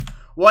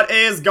What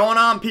is going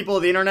on, people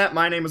of the internet?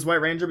 My name is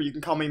White Ranger, but you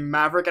can call me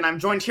Maverick, and I'm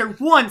joined here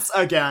once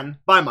again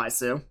by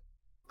mysu.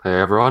 Hey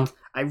everyone.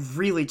 I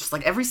really just,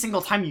 every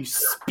single time you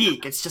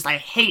speak, it's just, I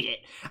hate it.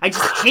 I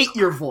just hate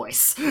your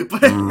voice.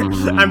 But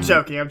I'm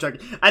joking.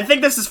 I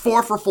think this is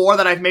 4 for 4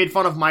 that I've made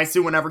fun of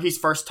mysu whenever he's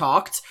first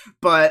talked,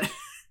 but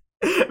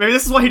maybe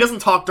this is why he doesn't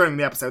talk during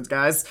the episodes,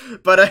 guys.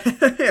 But,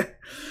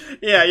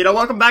 yeah,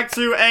 welcome back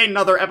to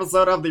another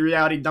episode of the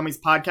Reality Dummies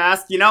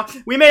podcast.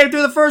 We made it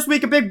through the first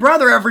week of Big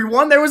Brother,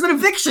 everyone. There was an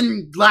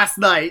eviction last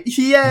night.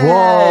 Yay!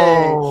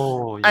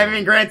 Whoa! Yeah. I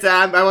mean, granted,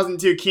 I wasn't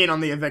too keen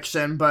on the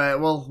eviction, but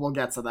we'll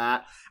get to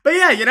that. But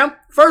yeah,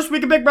 first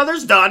week of Big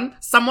Brother's done,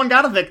 someone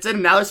got evicted,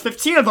 and now there's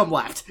 15 of them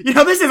left.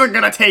 This isn't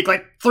gonna take,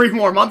 3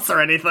 more months or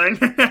anything.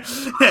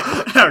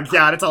 Oh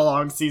god, it's a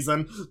long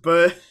season.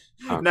 But,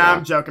 okay. Nah,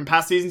 I'm joking.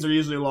 Past seasons are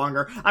usually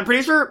longer. I'm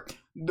pretty sure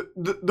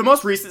the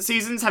most recent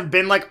seasons have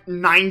been,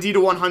 90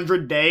 to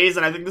 100 days,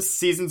 and I think this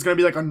season's gonna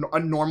be, a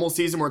normal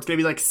season where it's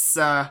gonna be, it's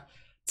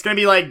gonna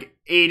be,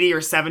 80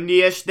 or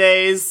 70-ish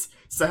days.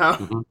 So...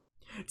 Mm-hmm.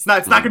 It's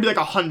not gonna be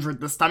 100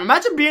 this time.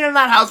 Imagine being in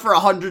that house for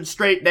 100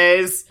 straight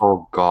days.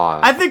 Oh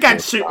god. I think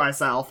I'd shoot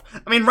myself.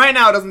 I mean, right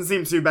now it doesn't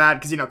seem too bad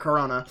because,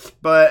 Corona.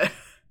 But,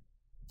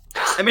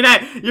 I mean,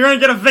 you're gonna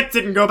get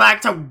evicted and go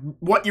back to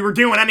what you were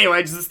doing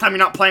anyway, just this time you're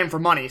not playing for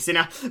money. So,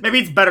 maybe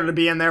it's better to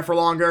be in there for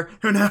longer.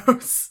 Who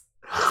knows?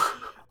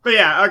 But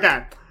yeah,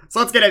 okay. So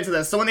let's get into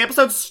this. So when the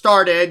episode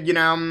started,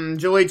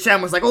 Julie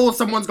Chen was like, oh,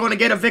 someone's going to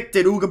get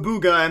evicted, ooga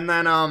booga, and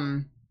then,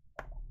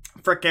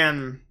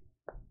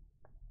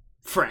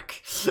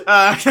 Frick.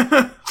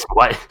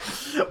 What?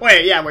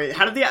 Wait,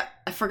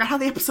 I forgot how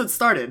the episode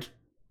started.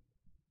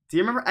 Do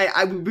you remember?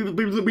 We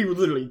were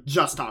literally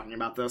just talking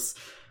about this.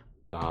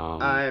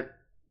 I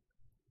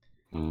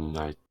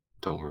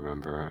don't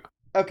remember.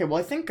 Okay, well,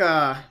 I think,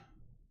 yeah,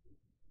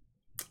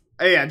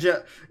 I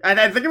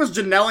think it was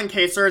Janelle and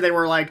Kaser, they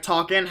were,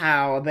 talking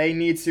how they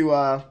need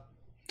to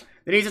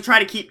try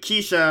to keep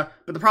Keisha,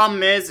 but the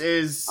problem is,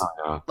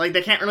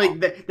 they can't really,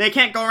 they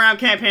can't go around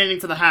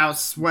campaigning to the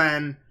house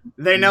when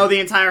they know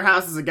the entire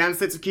house is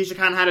against it, so Keisha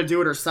kind of had to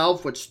do it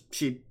herself, which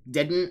she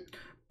didn't,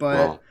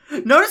 but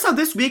notice how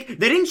this week,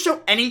 they didn't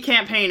show any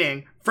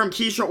campaigning from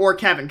Keisha or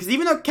Kevin, because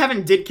even though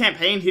Kevin did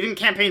campaign, he didn't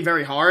campaign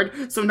very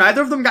hard, so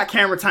neither of them got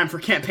camera time for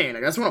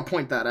campaigning. I just want to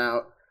point that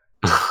out.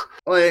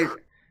 God,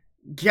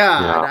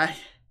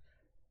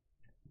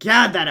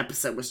 that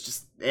episode was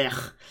just,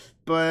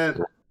 but...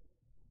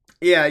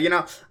 Yeah,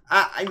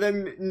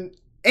 the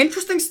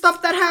interesting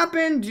stuff that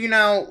happened,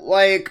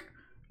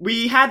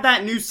 we had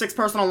that new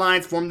 6-person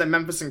alliance form that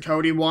Memphis and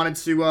Cody wanted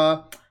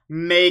to,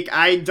 make.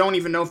 I don't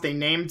even know if they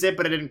named it,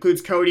 but it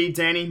includes Cody,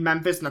 Danny,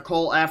 Memphis,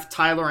 Nicole F,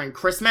 Tyler, and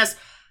Christmas.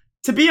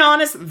 To be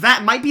honest,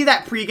 that might be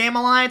that pregame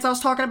alliance I was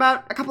talking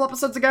about a couple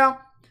episodes ago.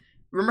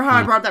 Remember how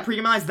I brought up that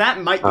pregame alliance?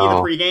 That might be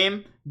the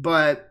pregame,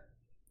 but...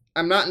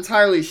 I'm not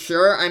entirely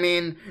sure. I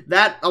mean,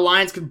 that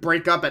alliance could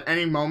break up at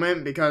any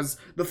moment, because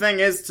the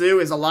thing is, too,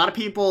 is a lot of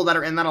people that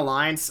are in that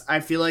alliance, I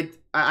feel like,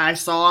 I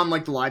saw on,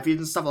 the live feeds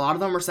and stuff, a lot of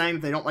them were saying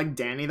that they don't like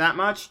Danny that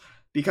much,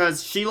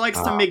 because she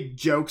likes to make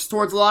jokes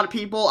towards a lot of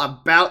people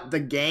about the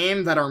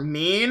game that are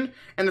mean,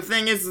 and the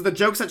thing is the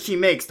jokes that she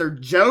makes, they're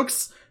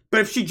jokes, but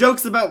if she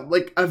jokes about,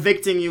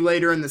 evicting you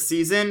later in the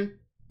season,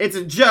 it's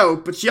a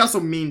joke, but she also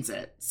means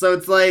it. So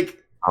it's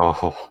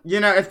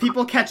if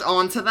people catch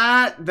on to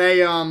that,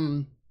 they,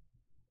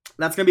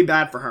 that's gonna be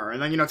bad for her.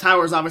 And then,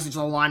 Tyler's obviously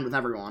just aligned with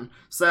everyone.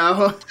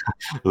 So...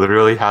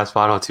 Literally has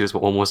final twos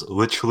with almost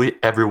literally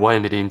everyone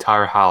in the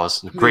entire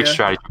house. Great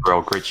strategy,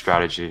 bro. Great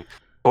strategy.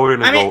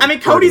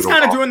 Cody's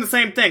kind of doing the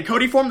same thing.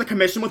 Cody formed the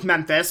commission with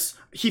Memphis.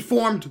 He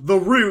formed the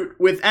root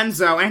with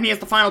Enzo. And he has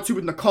the final 2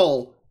 with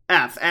Nicole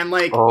F. And,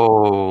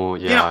 oh,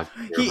 yeah.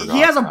 He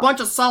has a bunch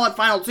of solid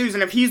final 2s.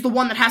 And if he's the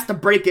one that has to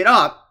break it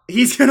up,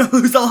 he's gonna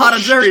lose a lot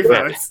of jury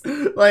votes.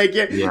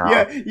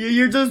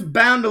 You're just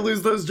bound to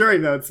lose those jury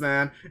votes,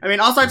 man. I mean,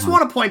 also, I just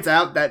want to point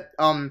out that,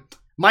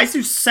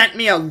 mysu sent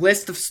me a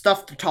list of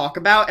stuff to talk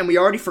about, and we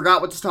already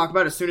forgot what to talk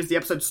about as soon as the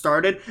episode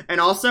started.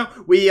 And also,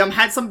 we,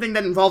 had something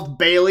that involved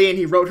Bailey, and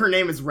he wrote her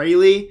name as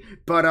Rayleigh,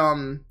 but,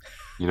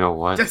 You know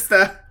what? Just,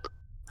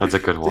 That's a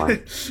good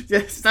one.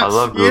 I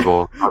love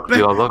Google. I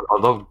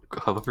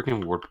love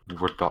freaking Word.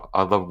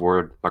 I love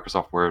Word,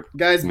 Microsoft Word.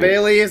 Guys,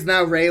 Bailey is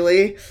now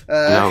Rayleigh.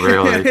 Now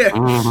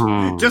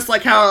Rayleigh. Just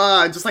like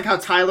how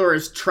Tyler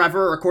is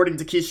Trevor, according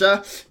to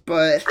Keisha.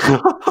 But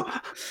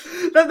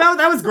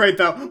that was great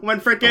though.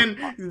 When freaking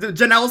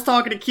Janelle's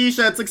talking to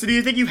Keisha, it's like, so do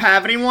you think you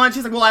have anyone?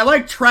 She's like, well, I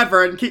like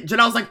Trevor, and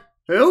Janelle's like,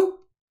 who?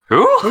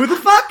 Who the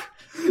fuck?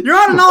 You're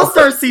on an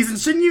All-Stars season.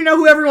 Shouldn't you know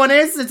who everyone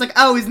is? It's like,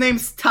 oh, his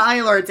name's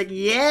Tyler. It's like,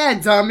 yeah,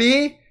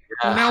 dummy.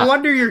 Yeah. No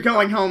wonder you're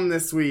going home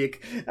this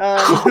week.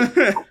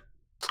 And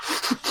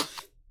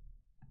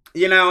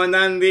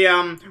then we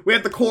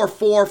have the core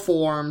 4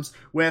 forms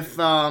with,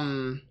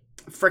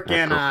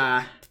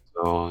 frickin',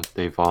 So,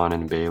 Devon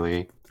and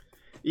Bailey.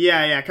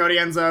 Yeah, Cody,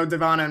 Enzo,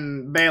 Devon,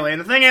 and Bailey.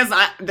 And the thing is,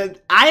 I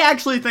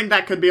actually think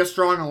that could be a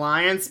strong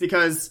alliance,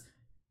 because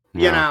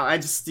You know, I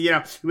just,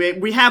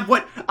 we have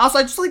what... Also,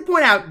 I just like to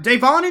point out,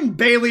 Devon and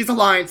Bailey's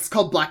alliance is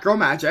called Black Girl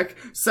Magic.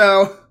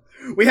 So,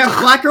 we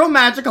have Black Girl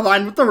Magic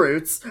aligned with the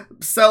Roots.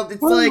 So,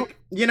 it's like,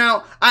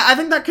 I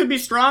think that could be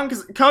strong,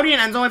 because Cody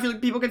and Enzo, I feel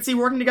like people can see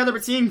working together,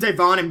 but seeing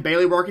Devon and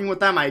Bailey working with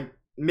them,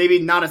 maybe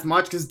not as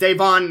much, because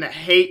Devon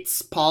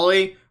hates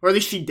Pauly, or at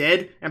least she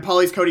did, and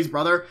Pauly's Cody's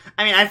brother.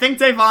 I mean, I think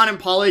Devon and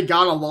Pauly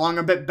got along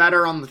a bit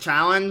better on the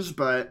challenge,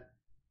 but...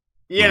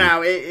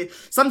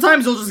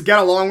 sometimes you'll just get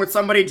along with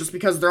somebody just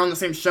because they're on the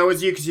same show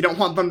as you, because you don't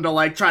want them to,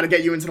 like, try to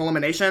get you into an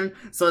elimination.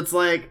 So it's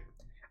like,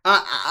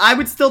 I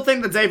would still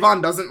think that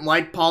Devon doesn't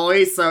like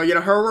Pauly, so,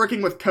 her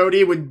working with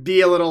Cody would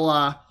be a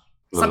little,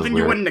 something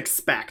you wouldn't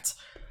expect.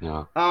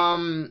 Yeah.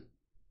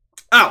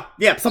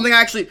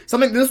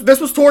 This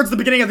was towards the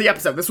beginning of the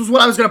episode. This was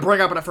what I was gonna bring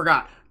up and I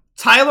forgot.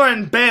 Tyler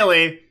and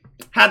Bailey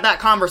had that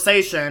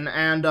conversation,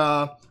 and,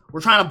 we're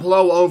trying to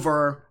blow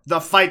over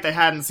the fight they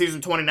had in Season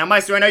 20. Now,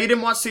 mysu, I know you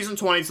didn't watch Season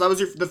 20, so that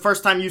was the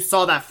first time you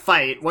saw that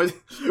fight. What'd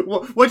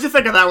you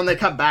think of that when they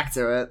cut back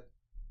to it?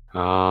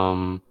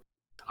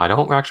 I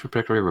don't actually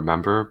particularly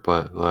remember,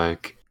 but,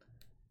 like,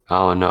 I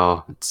don't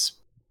know. It's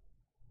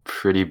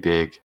pretty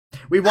big.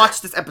 We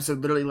watched this episode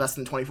literally less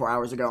than 24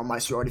 hours ago, and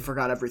mysu already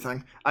forgot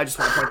everything. I just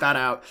want to point that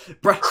out.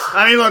 Bro,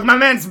 I mean, look, my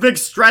man's big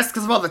stressed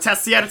because of all the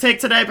tests he had to take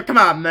today, but come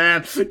on,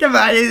 man. Come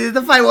on,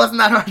 the fight wasn't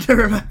that hard to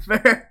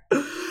remember.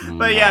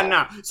 But yeah,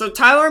 no. So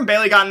Tyler and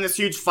Bailey got in this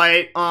huge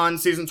fight on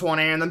Season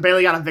 20, and then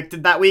Bailey got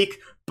evicted that week,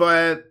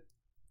 but,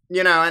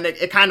 and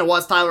it kind of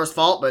was Tyler's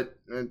fault, but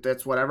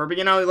it's whatever. But,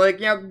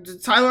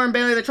 Tyler and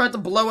Bailey, they tried to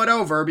blow it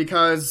over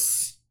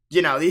because,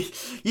 you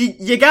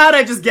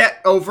gotta just get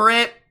over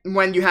it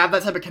when you have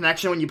that type of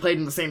connection when you played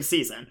in the same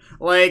season.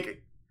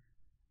 Like,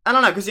 I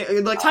don't know, because,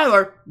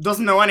 Tyler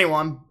doesn't know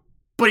anyone,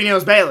 but he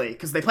knows Bailey,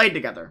 because they played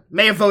together.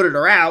 May have voted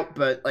her out,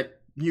 but,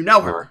 you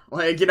know her.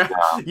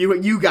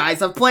 You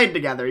guys have played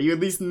together. You at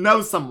least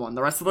know someone.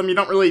 The rest of them you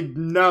don't really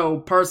know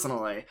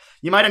personally.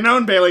 You might have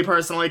known Bailey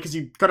personally, because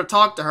you could have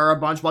talked to her a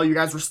bunch while you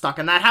guys were stuck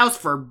in that house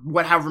for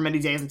however many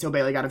days until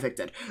Bailey got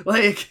evicted.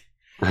 I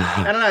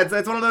don't know,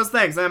 it's one of those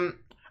things.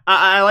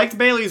 I liked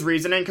Bailey's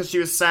reasoning, because she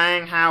was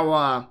saying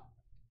how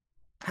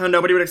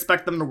nobody would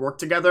expect them to work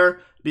together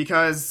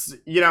because,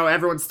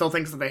 everyone still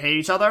thinks that they hate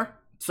each other.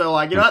 So,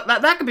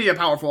 that could be a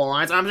powerful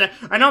alliance. I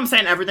know I'm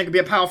saying everything could be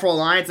a powerful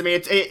alliance. I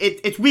mean,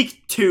 it's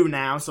week 2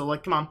 now, so,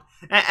 come on.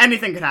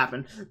 Anything could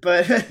happen.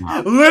 But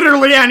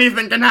literally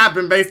anything can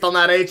happen based on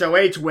that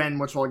HOH win,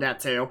 which we'll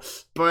get to.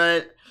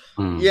 But,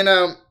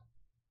 yeah,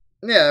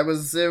 it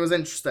was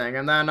interesting.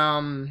 And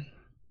then,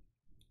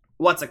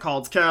 what's it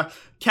called?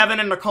 Kevin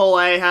and Nicole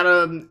A had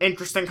an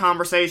interesting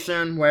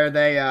conversation where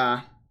they,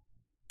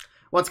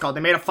 they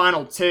made a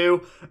final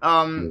 2.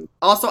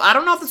 Also, I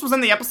don't know if this was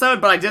in the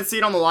episode, but I did see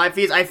it on the live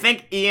feeds. I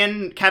think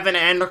Ian, Kevin,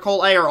 and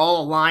Nicole A are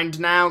all aligned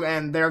now,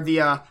 and they're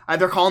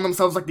they're calling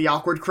themselves, the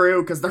awkward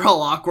crew, because they're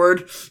all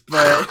awkward.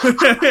 But, look,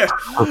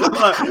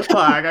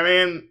 I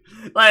mean,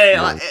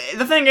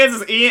 the thing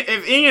is Ian,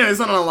 if Ian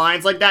is on an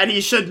alliance like that, he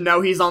should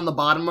know he's on the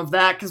bottom of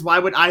that, because why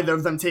would either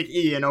of them take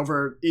Ian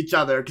over each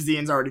other, because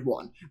Ian's already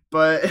won.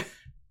 But...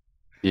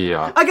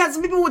 Yeah. Again,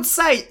 some people would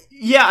say,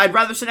 yeah, I'd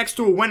rather sit next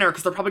to a winner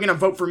because they're probably going to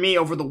vote for me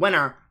over the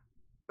winner.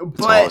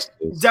 But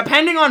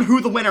depending on who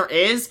the winner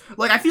is,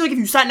 I feel like if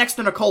you sat next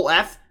to Nicole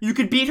F, you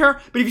could beat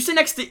her. But if you sit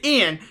next to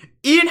Ian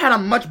had a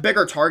much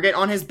bigger target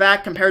on his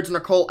back compared to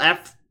Nicole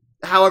F.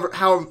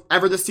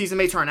 However this season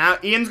may turn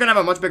out, Ian's going to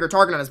have a much bigger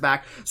target on his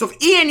back. So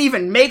if Ian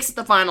even makes it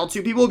the final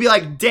 2, people will be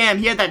like, damn,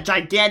 he had that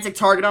gigantic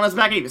target on his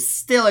back and he was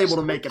still able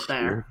to make it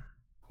there.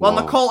 Well,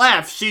 Nicole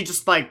F, she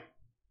just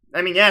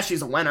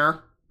she's a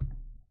winner.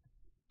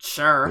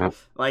 Sure.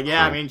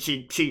 I mean,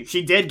 she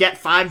did get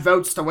 5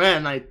 votes to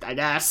win, I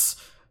guess.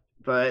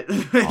 But,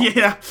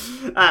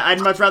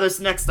 I'd much rather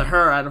sit next to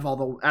her out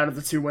of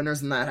the 2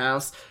 winners in that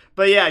house.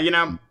 But yeah,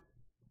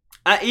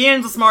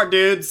 Ian's a smart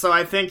dude, so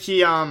I think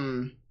he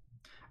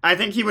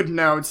would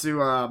know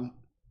to,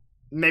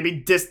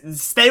 maybe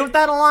stay with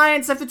that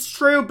alliance if it's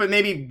true, but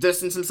maybe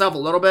distance himself a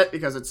little bit,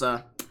 because it's,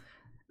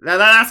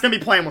 that's gonna be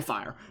playing with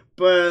fire.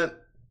 But...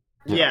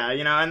 Yeah,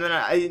 and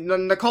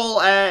then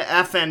Nicole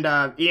F and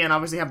Ian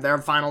obviously have their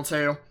final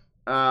 2,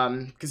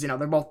 because,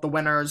 they're both the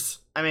winners.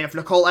 I mean, if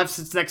Nicole F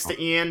sits next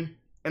to Ian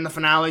in the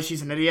finale,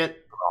 she's an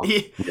idiot.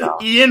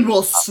 Ian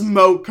will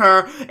smoke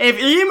her. If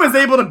Ian was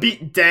able to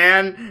beat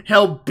Dan,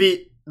 he'll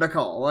beat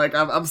Nicole.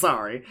 I'm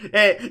sorry.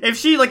 If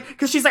she,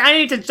 because she's I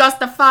need to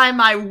justify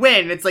my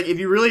win. It's if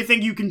you really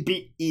think you can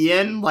beat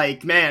Ian,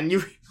 man,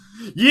 you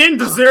didn't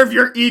deserve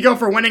your ego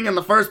for winning in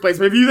the first place,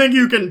 but if you think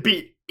you can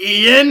beat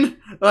Ian,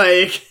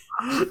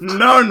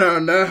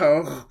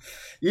 no.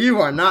 You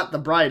are not the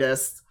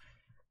brightest.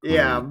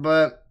 Yeah,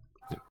 but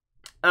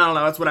I don't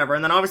know, it's whatever.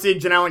 And then obviously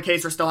Janelle and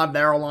Kaser still have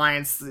their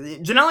alliance.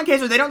 Janelle and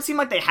Kaser, they don't seem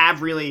like they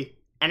have really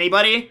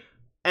anybody.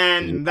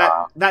 And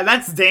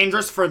that's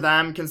dangerous for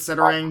them,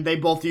 considering they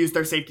both used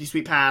their safety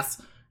sweep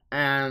pass.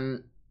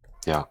 And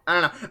yeah,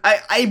 I don't know.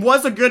 It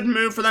was a good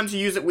move for them to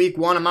use it week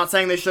 1. I'm not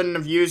saying they shouldn't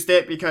have used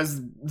it,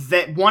 because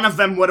one of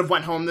them would have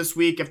went home this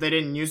week if they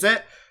didn't use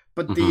it.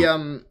 But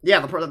the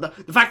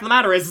fact of the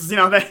matter is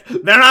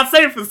they're not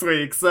safe this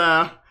week,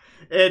 so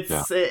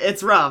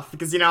it's rough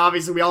because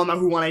obviously we all know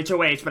who won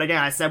HOH, but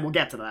again I said we'll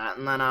get to that,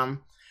 and then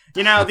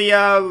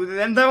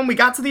and then when we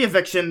got to the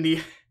eviction,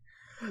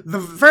 the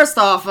first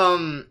off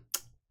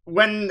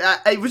when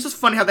it was just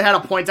funny how they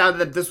had to point out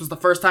that this was the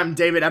first time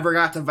David ever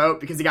got to vote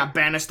because he got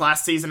banished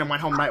last season and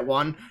went home night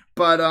 1,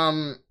 but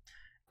I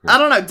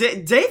don't know.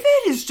 David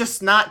is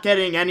just not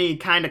getting any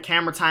kind of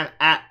camera time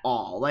at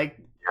all. Like,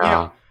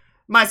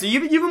 mysu,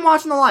 you've been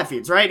watching the live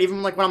feeds, right?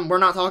 Even like when we're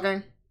not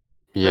talking.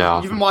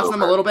 Yeah, you've been watching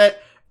them a little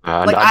bit.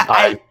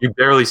 You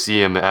barely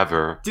see him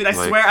ever. Dude, I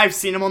swear I've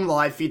seen him on the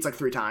live feeds like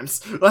 3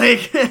 times.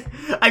 Like,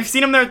 I've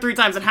seen him there 3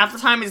 times, and half the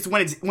time it's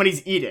when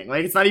he's eating.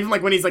 Like, it's not even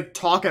like when he's like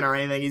talking or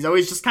anything. He's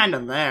always just kind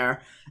of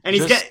there, and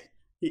he's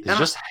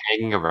just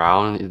hanging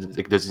around.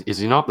 Is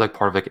he not like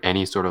part of like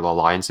any sort of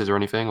alliances or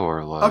anything,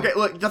 or like? Okay,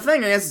 look, the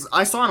thing is,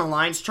 I saw an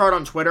alliance chart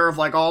on Twitter of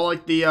like all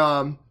like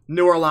the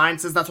newer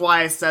alliances. That's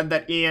why I said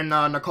that Ian,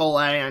 Nicole,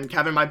 and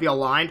Kevin might be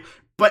aligned.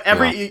 But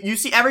you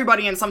see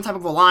everybody in some type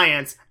of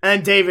alliance,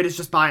 and David is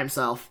just by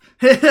himself.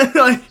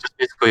 Like, just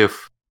basically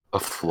a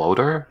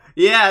floater.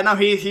 Yeah, no,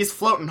 he's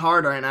floating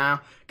hard right now.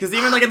 Because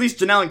even like at least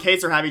Janelle and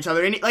Kaser have each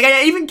other, and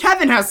even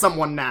Kevin has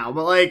someone now.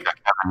 But like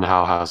Kevin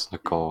now has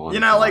Nicole.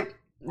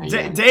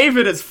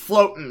 David is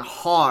floating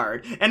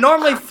hard, and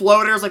normally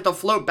floaters like they'll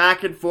float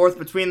back and forth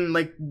between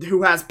like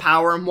who has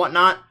power and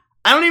whatnot.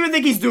 I don't even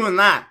think he's doing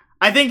that.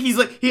 I think he's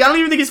like I don't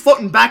even think he's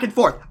floating back and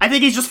forth. I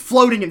think he's just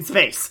floating in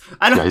space.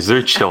 He's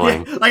there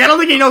chilling. Like I don't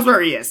think he knows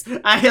where he is.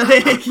 Just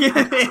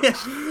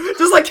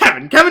like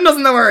Kevin. Kevin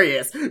doesn't know where he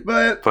is.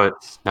 But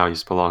now he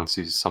belongs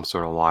to some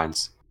sort of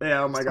alliance.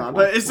 Yeah. Oh my god.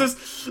 But it's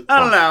just I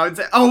don't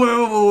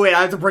know. Wait. I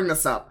have to bring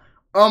this up.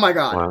 Oh my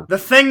god. What? The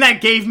thing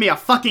that gave me a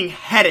fucking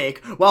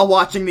headache while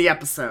watching the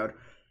episode.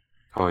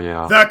 Oh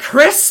yeah. The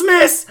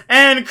Christmas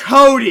and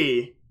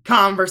Cody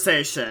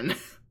conversation.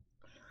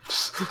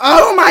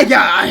 Oh my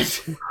god!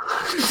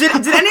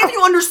 Did any of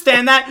you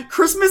understand that?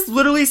 Christmas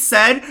literally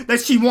said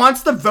that she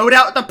wants to vote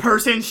out the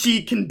person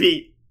she can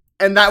beat.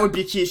 And that would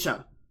be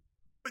Keisha.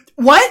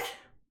 What?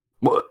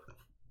 What?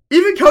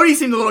 Even Cody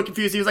seemed a little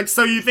confused. He was like,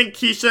 so you think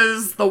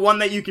Keisha's the one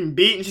that you can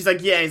beat? And she's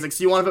like, yeah. He's like,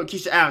 so you want to vote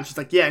Keisha out? And she's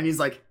like, yeah. And he's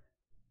like,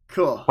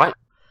 cool. What?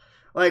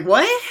 Like,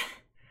 what?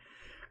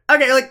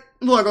 Okay, like,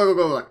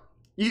 look.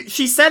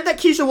 She said that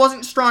Keisha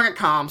wasn't strong at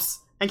comps,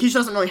 and Keisha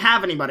doesn't really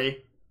have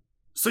anybody.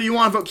 So you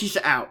want to vote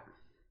Keisha out?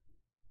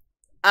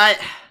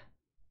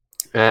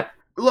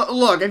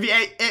 Look.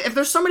 If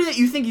there's somebody that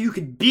you think you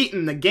could beat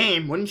in the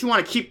game, wouldn't you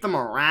want to keep them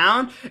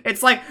around?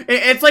 It's like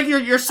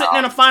you're sitting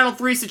in a Final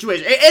 3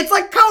 situation. It's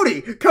like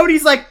Cody.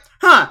 Cody's like,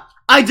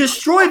 I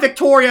destroy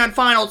Victoria in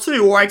Final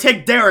 2, or I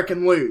take Derek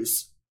and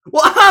lose.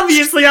 Well,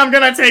 obviously I'm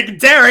gonna take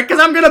Derek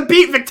because I'm gonna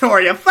beat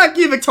Victoria. Fuck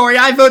you, Victoria.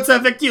 I vote to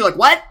evict you. Like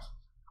what?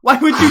 Why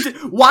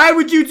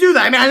would you do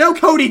that? I mean, I know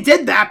Cody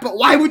did that, but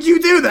why would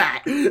you do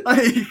that?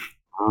 Like.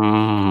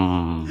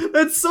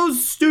 That's so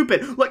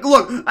stupid. Like,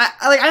 look,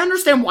 I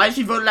understand why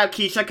she voted out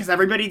Keisha, because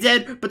everybody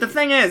did, but the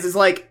thing is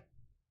like,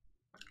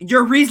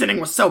 your reasoning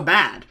was so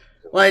bad.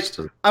 Like,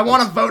 I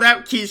want to vote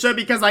out Keisha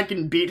because I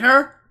can beat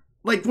her?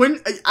 Like, when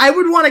I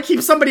would want to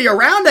keep somebody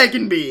around I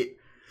can beat.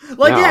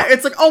 Like, yeah,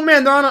 it's like, oh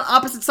man, they're on the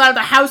opposite side of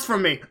the house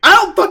from me. I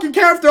don't fucking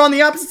care if they're on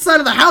the opposite side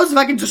of the house if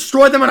I can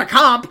destroy them in a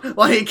comp.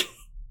 Like...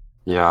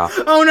 Yeah.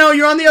 Oh no,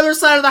 you're on the other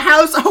side of the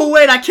house? Oh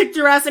wait, I kicked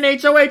your ass in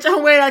HOH.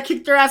 Oh wait, I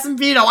kicked your ass in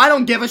Veto. I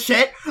don't give a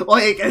shit.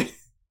 Like,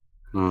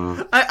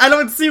 I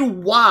don't see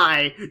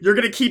why you're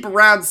gonna keep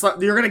around,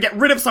 you're gonna get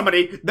rid of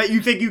somebody that you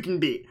think you can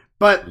beat.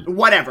 But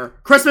whatever.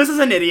 Christmas is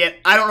an idiot.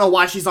 I don't know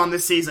why she's on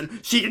this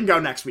season. She can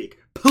go next week.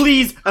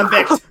 Please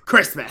evict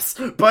Christmas.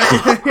 But...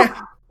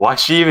 Why's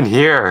she even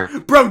here?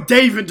 Bro,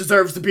 David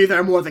deserves to be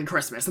there more than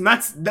Christmas, and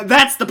that's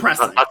the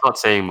precedent. That's not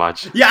saying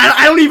much. Yeah,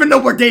 I don't even know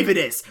where David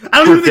is. I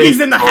don't even think he's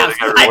in the house.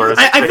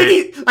 I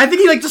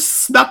think he like just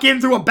snuck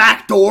in through a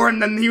back door, and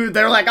then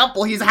they're like, oh,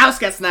 well, he's a house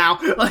guest now.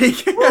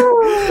 Like,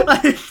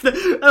 okay,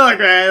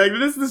 like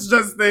this is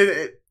just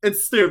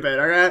it's stupid.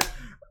 Okay.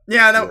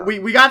 Yeah, no,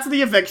 we got to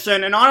the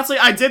eviction, and honestly,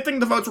 I did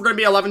think the votes were going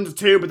to be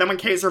 11-2, but then when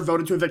Kaser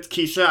voted to evict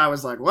Keisha, I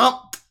was like,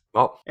 well,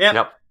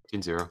 yep.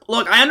 0.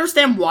 Look, I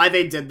understand why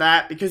they did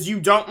that, because you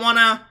don't want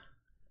to...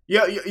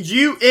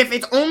 if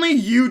it's only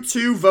you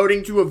two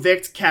voting to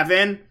evict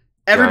Kevin,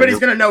 everybody's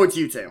going to know it's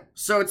you two.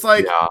 So it's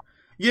like,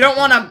 you don't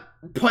want to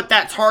put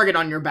that target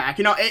on your back.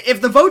 You know,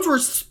 if the votes were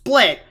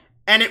split,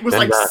 and it was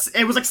like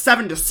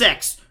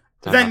 7-6,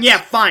 then yeah,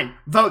 fine,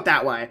 vote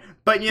that way.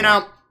 But, you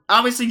know,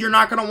 obviously you're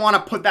not going to want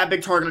to put that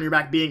big target on your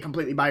back being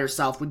completely by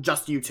yourself with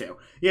just you two.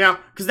 You know,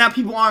 because now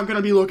people aren't going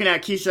to be looking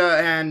at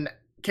Keisha and...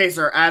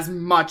 Kaser as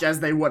much as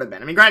they would have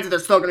been. I mean, granted, they're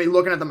still going to be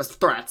looking at them as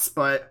threats,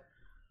 but...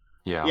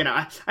 Yeah. You know,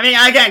 I mean,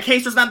 again,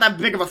 Kaser's not that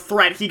big of a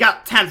threat. He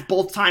got 10th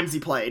both times he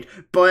played,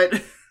 but...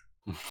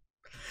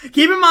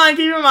 keep in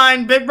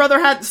mind, Big Brother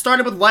had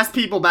started with less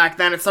people back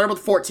then. It started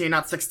with 14,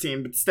 not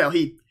 16, but still,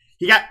 he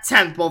got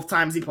 10th both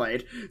times he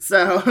played,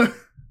 so...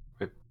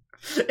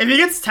 If he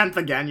gets 10th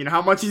again, you know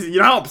how much you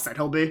know how upset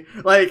he'll be.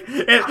 Like,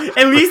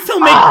 at least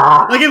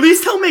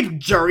he'll make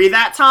jury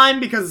that time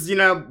because you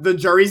know the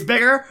jury's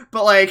bigger.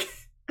 But like,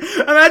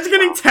 imagine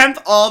getting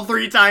 10th all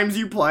 3 times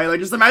you play. Like,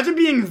 just imagine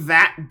being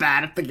that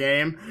bad at the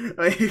game.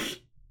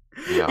 Like,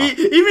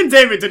 even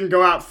David didn't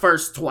go out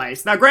first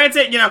twice. Now,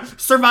 granted, you know,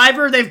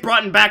 Survivor, they've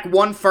brought back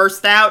one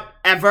first out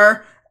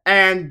ever,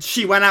 and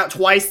she went out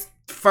twice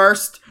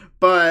first,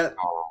 but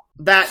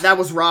that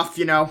was rough,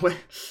 you know.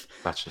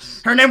 That's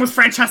just... Her name was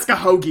Francesca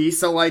Hoagie,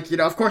 so, like, you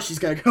know, of course she's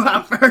gonna go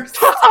out first.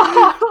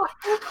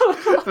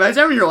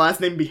 Imagine having your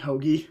last name be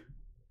Hoagie.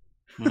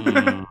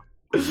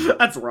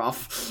 That's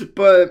rough,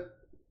 but...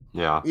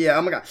 Yeah,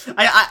 oh my god.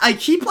 I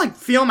keep, like,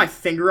 feeling my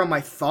finger on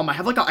my thumb. I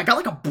got,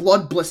 like, a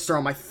blood blister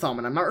on my thumb,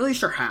 and I'm not really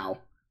sure how.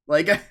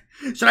 Like,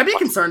 should I be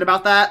concerned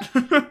about that?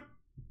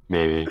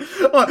 Maybe.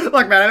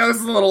 Look, man, I know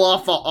this is a little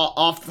off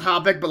the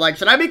topic, but, like,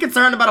 should I be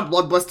concerned about a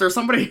blood blister?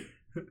 Somebody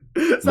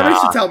should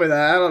tell me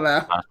that. I don't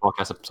know.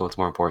 Podcast episode's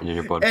more important than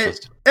your blood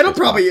blister. It'll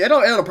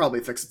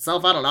probably fix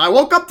itself. I don't know. I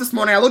woke up this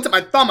morning, I looked at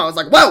my thumb, I was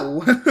like,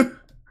 whoa!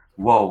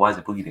 Whoa, why is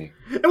it bleeding?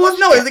 It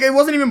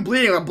wasn't even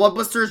bleeding. A blood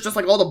blister is just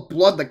like all the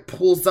blood like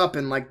pools up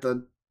in like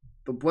the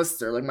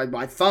blister. Like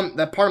my thumb,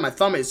 that part of my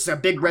thumb is just a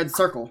big red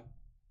circle.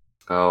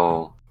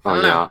 Oh I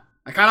don't know.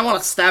 I kind of want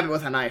to stab it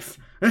with a knife.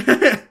 Maybe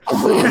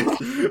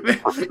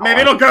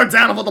it'll go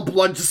down if all the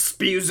blood just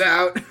spews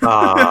out.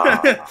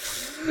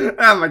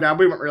 Oh my god,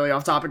 we went really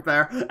off topic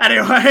there.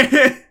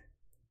 Anyway.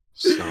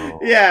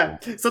 Yeah,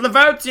 so the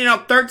votes, you know,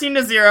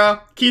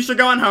 13-0, Keisha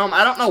going home.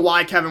 I don't know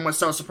why Kevin was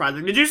so surprised.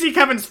 Like, did you see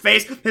Kevin's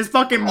face? His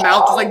fucking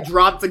mouth just, like,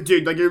 dropped. Like,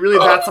 dude, like, you're really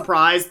that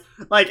surprised?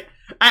 Like,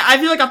 I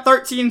feel like a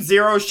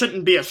 13-0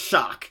 shouldn't be a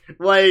shock.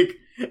 Like,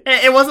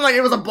 it wasn't like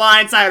it was a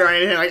blindside or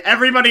anything. Like,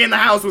 everybody in the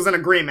house was in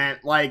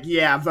agreement. Like,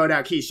 yeah, vote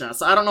out Keisha.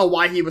 So I don't know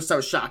why he was so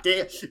shocked.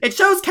 It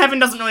shows Kevin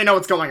doesn't really know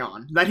what's going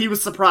on. That he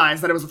was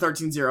surprised that it was a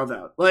 13-0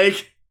 vote.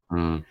 Like...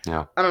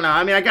 yeah. I don't know.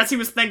 I mean, I guess he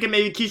was thinking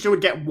maybe Keisha would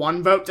get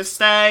 1 vote to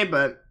stay,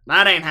 but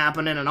that ain't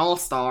happening in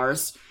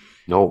All-Stars.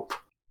 Nope.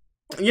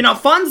 You know,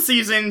 fun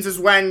seasons is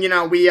when, you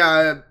know,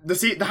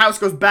 the house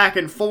goes back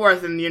and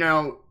forth and, you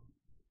know,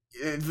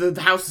 the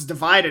house is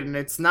divided and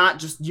it's not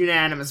just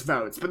unanimous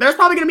votes. But there's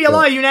probably going to be a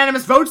lot of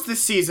unanimous votes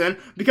this season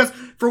because,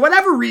 for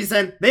whatever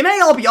reason, they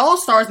may all be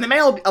All-Stars and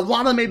a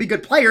lot of them may be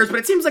good players, but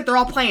it seems like they're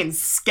all playing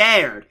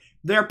scared.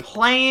 They're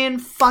playing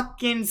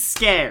fucking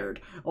scared.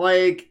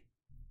 Like...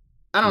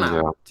 I don't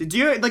know. Yeah. Do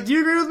you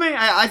agree with me?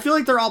 I feel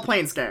like they're all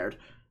playing scared.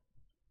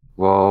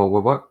 Well,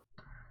 what?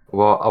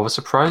 Well, I was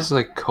surprised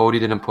like Cody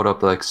didn't put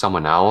up like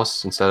someone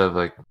else instead of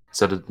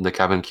the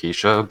Kevin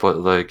Keisha,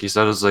 but like he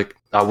said it was like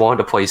I wanted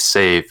to play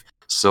safe,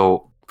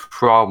 so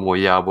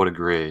probably I would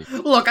agree.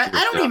 Look, I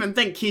don't even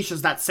think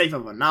Keisha's that safe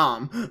of a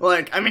nom.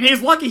 Like, I mean,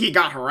 he's lucky he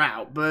got her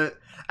out, but.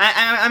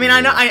 I mean,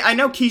 I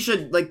know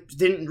Keisha, like,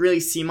 didn't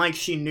really seem like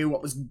she knew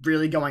what was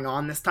really going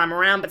on this time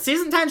around, but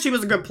Season 10, she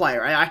was a good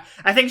player.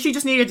 I think she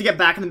just needed to get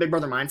back in the Big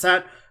Brother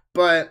mindset,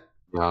 but...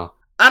 Yeah.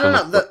 I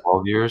don't know.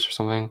 12 years or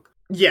something?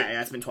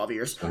 Yeah, it's been 12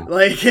 years. Yeah.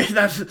 Like,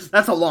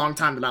 that's a long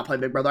time to not play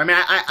Big Brother. I mean,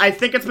 I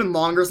think it's been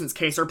longer since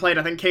Kaser played.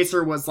 I think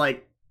Kaser was,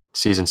 like...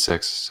 Season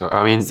 6. So,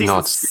 I mean, Season no,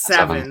 it's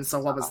 7,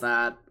 so what was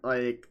that?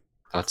 Like...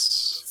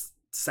 That's...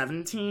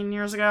 17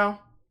 years ago?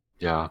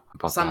 Yeah,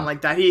 about something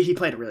like that. He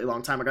played a really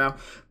long time ago,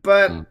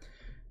 but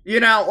you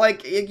know,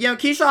 like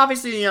Keisha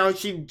obviously, you know,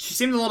 she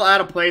seemed a little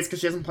out of place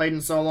because she hasn't played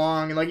in so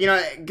long, and like you know,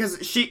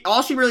 because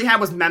all she really had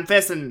was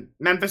Memphis, and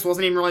Memphis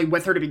wasn't even really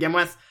with her to begin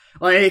with.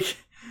 Like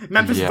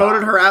Memphis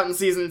voted her out in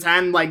season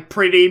 10, like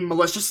pretty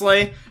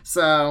maliciously.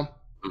 So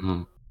I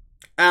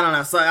don't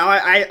know. So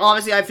I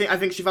obviously I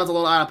think she felt a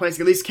little out of place.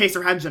 At least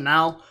Kaser had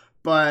Janelle,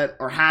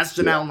 has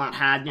Janelle not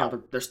had? You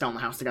know, they're still in the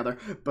house together,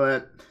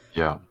 but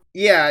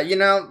yeah, you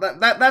know,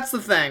 that's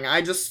the thing.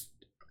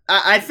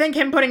 I think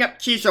him putting up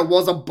Keisha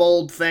was a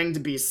bold thing to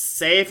be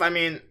safe. I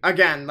mean,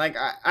 again, like,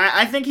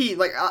 I think he,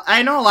 like,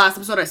 I know last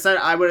episode I said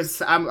I was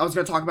going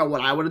to talk about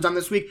what I would have done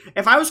this week.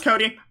 If I was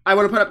Cody, I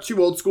would have put up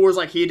 2 old schoolers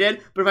like he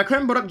did, but if I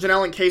couldn't put up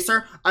Janelle and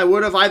Kaser, I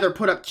would have either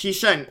put up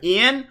Keisha and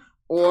Ian,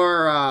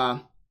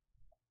 or,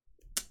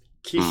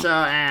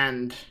 Keisha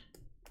and...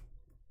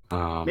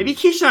 maybe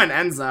Keisha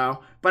and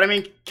Enzo. But I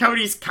mean,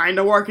 Cody's kind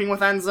of working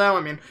with Enzo.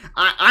 I mean,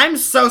 I'm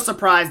so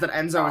surprised that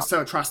Enzo is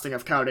so trusting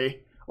of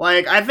Cody.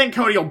 Like, I think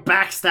Cody will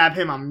backstab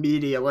him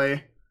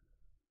immediately.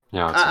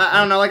 Yeah,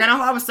 I don't know. Like, I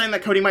know I was saying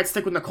that Cody might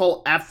stick with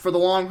Nicole F for the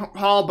long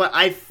haul, but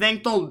I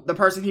think the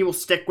person he will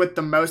stick with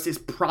the most is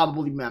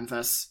probably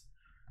Memphis.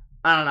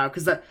 I don't know,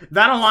 because that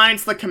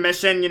aligns the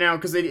commission, you know,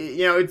 because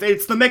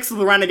it's the mix of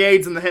the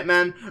Renegades and the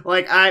Hitmen.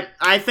 Like,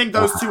 I think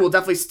those two will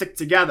definitely stick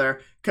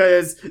together.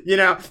 Because, you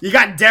know, you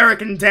got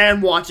Derek and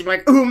Dan watching,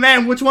 like, ooh,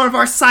 man, which one of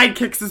our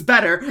sidekicks is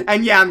better?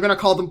 And yeah, I'm gonna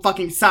call them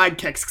fucking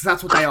sidekicks, because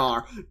that's what they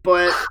are.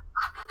 But,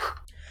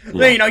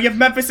 you know, you have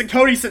Memphis and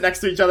Cody sit next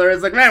to each other.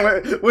 It's like,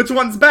 man, which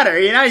one's better?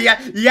 You know,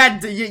 you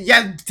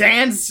have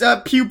Dan's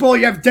pupil,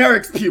 you have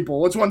Derek's pupil.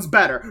 Which one's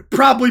better?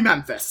 Probably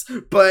Memphis.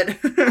 But,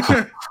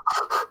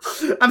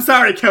 I'm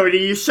sorry, Cody,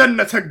 you shouldn't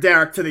have took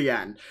Derek to the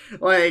end.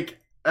 Like,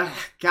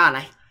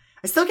 God,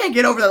 I still can't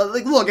get over that.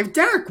 Like, look, if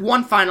Derek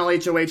won final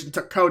HOH and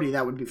took Cody,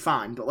 that would be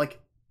fine. But, like,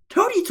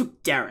 Cody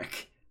took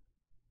Derek.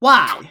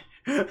 Why?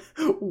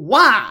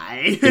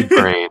 Why?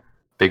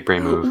 Big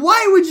brain move.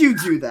 Why would you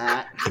do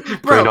that?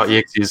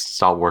 Brain.exe's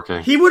stopped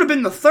working. He would have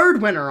been the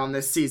third winner on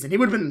this season. He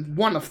would have been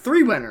one of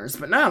 3 winners.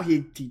 But no,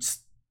 he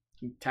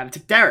had to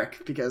take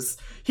Derek because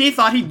he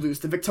thought he'd lose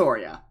to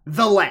Victoria.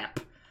 The lamp.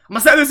 I'm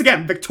gonna say this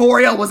again.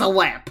 Victoria was a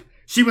lamp.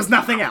 She was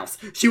nothing else.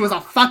 She was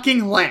a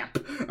fucking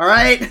lamp.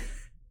 Alright?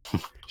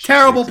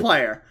 Terrible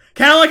player.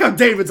 Kind of like how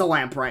David's a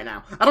lamp right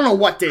now. I don't know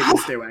what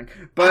David's doing,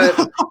 but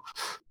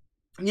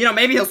you know,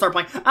 maybe he'll start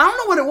playing. I don't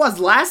know what it was.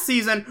 Last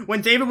season,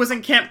 when David was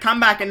in Camp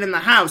Comeback and in the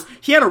house,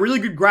 he had a really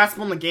good grasp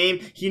on the game.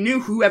 He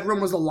knew who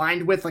everyone was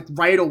aligned with, like,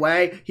 right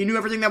away. He knew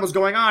everything that was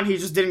going on. He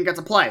just didn't get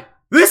to play.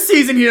 This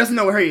season, he doesn't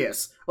know where he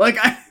is. Like,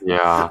 I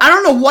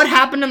don't know what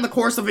happened in the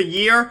course of a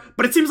year,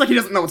 but it seems like he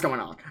doesn't know what's going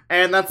on.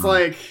 And that's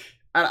like,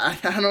 I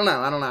don't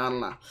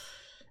know.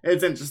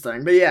 It's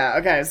interesting. But yeah,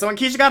 okay, so when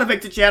Keisha got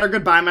evicted, she had her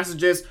goodbye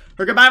messages.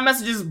 Her goodbye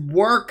messages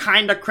were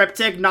kind of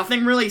cryptic.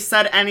 Nothing really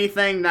said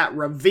anything that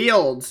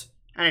revealed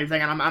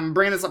anything, and I'm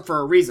bringing this up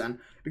for a reason.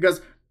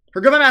 Because her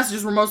goodbye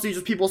messages were mostly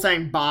just people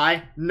saying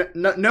bye.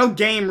 No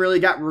game really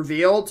got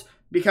revealed,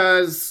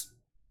 because,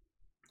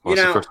 you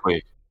know... the first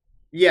week.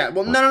 Yeah,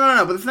 well,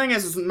 no. But the thing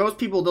is most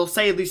people, they'll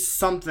say at least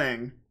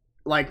something,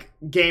 like,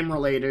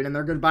 game-related in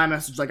their goodbye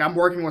message. Like, I'm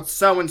working with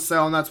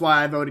so-and-so, and that's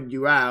why I voted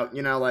you out.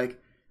 You know, like...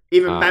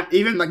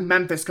 Even like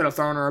Memphis could have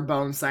thrown her a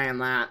bone saying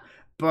that,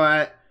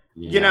 but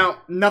you know,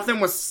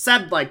 nothing was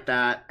said like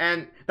that,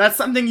 and that's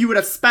something you would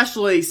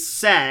especially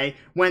say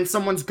when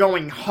someone's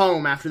going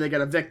home after they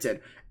get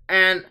evicted.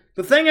 And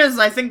the thing is,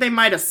 I think they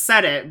might have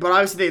said it, but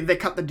obviously they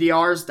cut the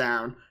DRs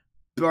down,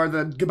 or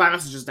the goodbye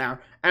messages down.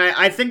 And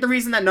I think the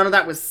reason that none of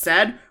that was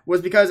said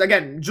was because,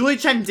 again, Julie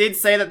Chen did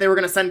say that they were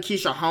going to send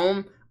Keisha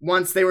home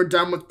once they were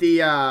done with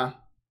the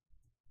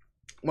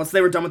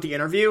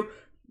interview,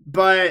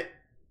 but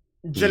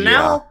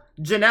Janelle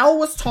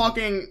was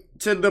talking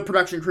to the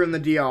production crew in the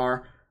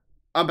DR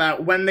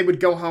about when they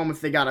would go home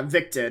if they got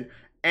evicted,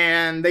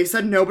 and they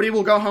said nobody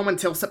will go home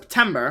until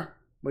September,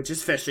 which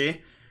is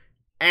fishy.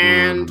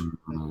 And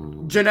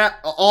Janelle,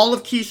 all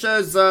of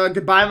Keisha's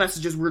goodbye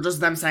messages were just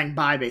them saying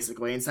bye,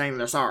 basically, and saying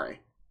they're sorry.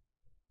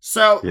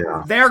 So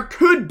there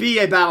could be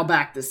a battle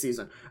back this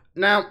season.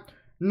 Now,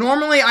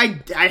 normally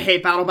I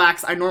hate battle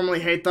backs. I normally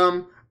hate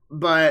them.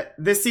 But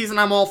this season,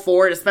 I'm all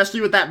for it, especially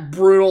with that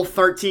brutal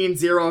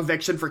 13-0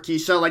 eviction for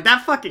Keisha. Like,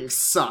 that fucking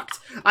sucked.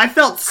 I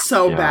felt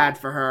so bad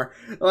for her.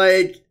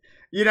 Like,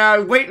 you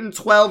know, waiting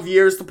 12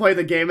 years to play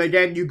the game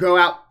again, you go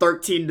out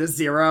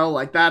 13-0.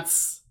 Like,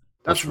 that's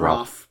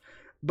rough.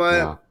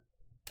 But,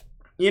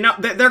 you know,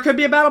 there could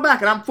be a battle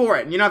back, and I'm for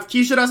it. You know, if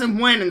Keisha doesn't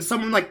win and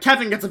someone like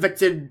Kevin gets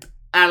evicted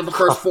out of the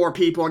first 4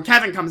 people, and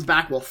Kevin comes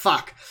back, well,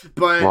 fuck.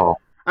 But... Whoa.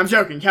 I'm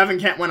joking. Kevin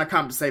can't win a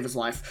comp to save his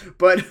life,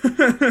 but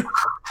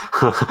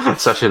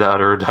such an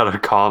utter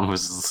comp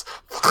was.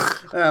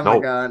 Oh my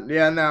god!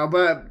 Yeah, no,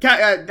 but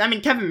I mean,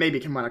 Kevin maybe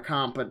can win a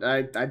comp, but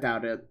I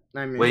doubt it.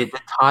 I mean, wait,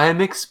 the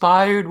time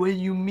expired? What do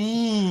you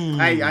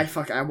mean?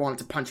 I wanted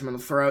to punch him in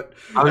the throat.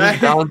 I was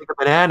just balancing a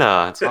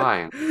banana. It's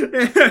fine.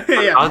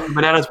 Balancing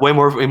banana is way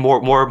more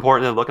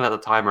important than looking at the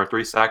timer.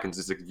 3 seconds.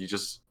 It's like you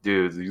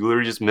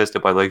literally just missed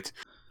it by like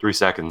 3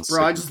 seconds.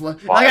 Bro, I just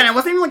again, it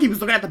wasn't even like he was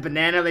looking at the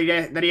banana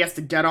that he has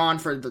to get on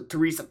to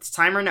reset the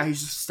timer. Now he's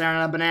just staring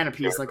at a banana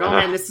piece. Like, oh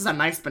man, this is a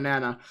nice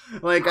banana.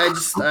 Like, I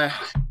just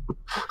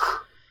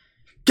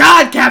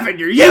God, Kevin,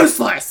 you're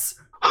useless.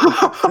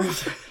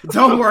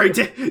 Don't worry,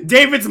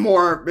 David's is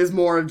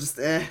more of just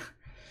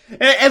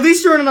At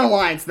least you're in an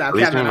alliance now,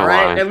 Kevin,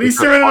 alright? At least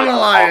you're in an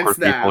alliance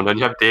now. And then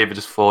you have David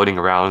just floating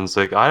around. It's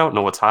like, I don't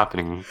know what's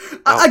happening.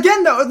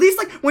 Again, though, at least,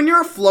 like, when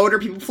you're a floater,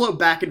 people float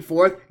back and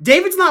forth.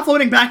 David's not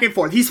floating back and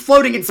forth. He's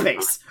floating in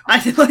space.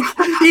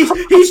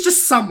 He's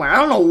just somewhere. I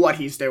don't know what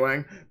he's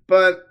doing.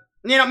 But,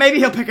 you know, maybe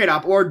he'll pick it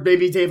up, or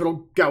maybe David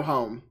will go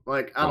home.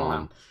 Like, I don't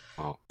know.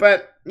 Oh.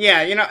 But,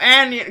 yeah, you know,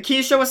 and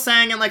Keisha was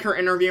saying in, like, her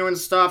interview and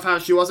stuff how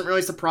she wasn't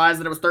really surprised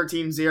that it was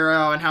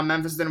 13-0 and how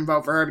Memphis didn't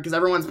vote for her because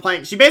everyone's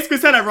playing... She basically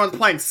said everyone's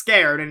playing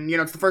scared and, you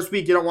know, it's the first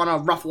week, you don't want to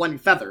ruffle any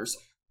feathers.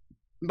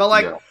 But,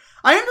 like,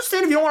 I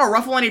understand if you don't want to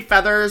ruffle any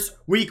feathers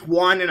week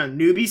 1 in a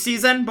newbie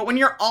season, but when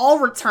you're all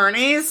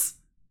returnees,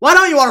 why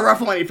don't you want to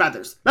ruffle any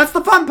feathers? That's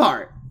the fun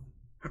part!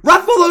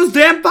 Ruffle those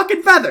damn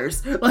fucking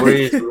feathers! Like,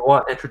 please, we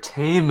want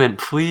entertainment,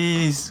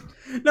 please!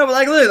 No, but,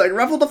 like, literally, like,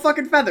 ruffle the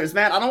fucking feathers,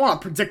 man. I don't want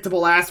a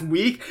predictable-ass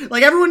week.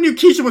 Like, everyone knew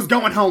Keisha was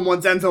going home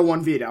once Enzo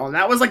won veto, and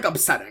that was, like,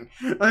 upsetting.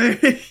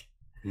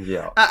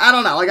 Yeah. I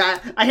don't know. Like,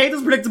 I hate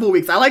those predictable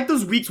weeks. I like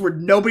those weeks where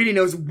nobody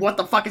knows what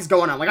the fuck is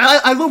going on. Like,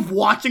 I love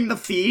watching the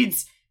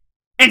feeds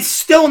and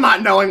still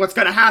not knowing what's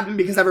gonna happen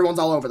because everyone's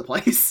all over the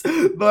place.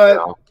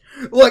 But,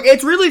 look,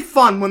 it's really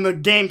fun when the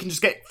game can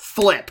just get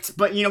flipped.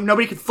 But, you know,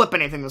 nobody could flip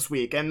anything this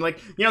week. And, like,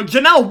 you know,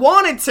 Janelle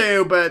wanted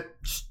to, but,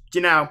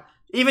 you know...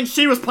 Even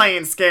she was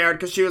playing scared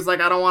because she was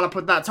like, I don't want to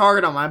put that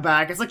target on my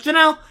back. It's like,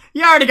 Janelle,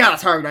 you already got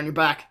a target on your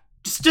back.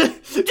 Just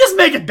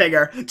make it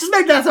bigger. Just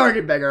make that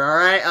target bigger,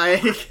 alright?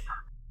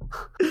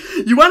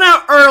 You went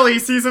out early,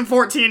 season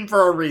 14,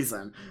 for a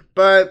reason.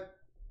 But,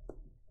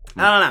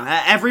 I don't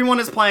know. Everyone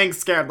is playing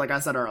scared, like I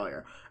said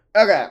earlier.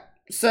 Okay,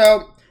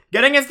 so,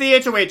 getting into the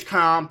HOH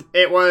comp,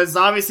 it was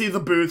obviously the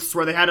booths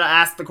where they had to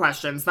ask the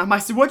questions. Now,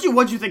 mysu,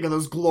 what'd you think of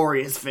those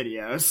glorious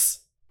videos?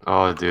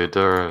 Oh, dude,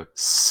 they're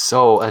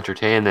so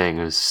entertaining.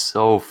 It was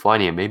so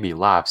funny. It made me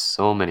laugh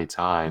so many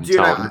times. Dude,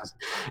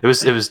 It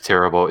was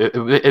terrible.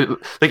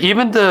 Like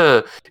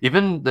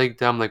even like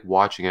them like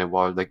watching it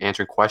while like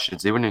answering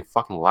questions, they weren't even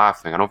fucking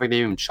laughing. I don't think they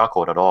even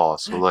chuckled at all.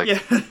 So like,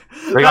 yeah.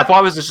 like I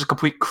thought it was just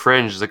complete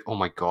cringe. It's like, oh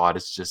my god,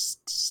 it's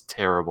just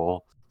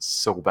terrible.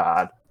 So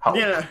bad. How?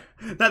 Yeah,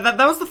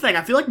 that was the thing.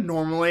 I feel like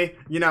normally,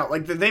 you know,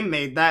 like they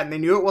made that and they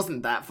knew it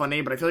wasn't that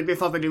funny, but I feel like they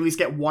thought they'd at least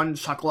get one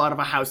chuckle out of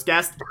a house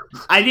guest.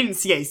 I didn't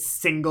see a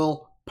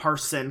single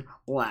person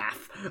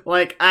laugh.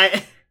 Like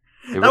that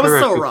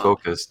was so wrong.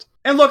 Focused.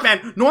 And look,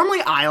 man, normally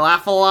I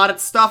laugh a lot at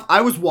stuff. I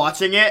was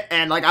watching it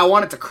and like I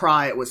wanted to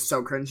cry. It was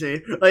so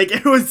cringy. Like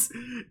it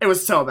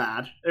was so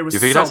bad. It was. You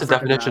think so that's the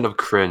definition of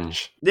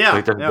cringe? Yeah,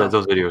 like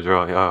those videos,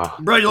 really. Oh,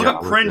 bro, you look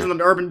up cringe in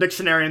the Urban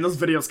Dictionary and those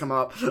videos come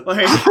up.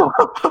 Like,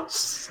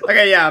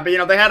 okay, yeah, but you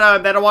know they had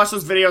to watch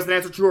those videos and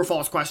answer true or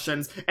false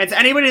questions. And to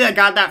anybody that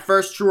got that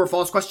first true or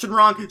false question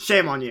wrong,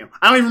 shame on you.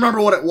 I don't even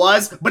remember what it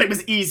was, but it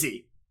was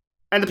easy.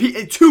 And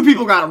two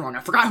people got it wrong. I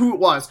forgot who it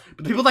was,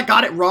 but the people that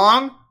got it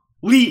wrong.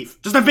 Leave.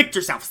 Just evict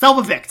yourself.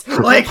 Self-evict.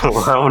 Like, I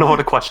don't know what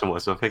the question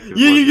was. So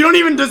you don't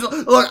even just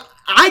look.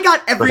 I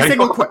got every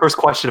single first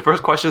question. The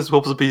first question is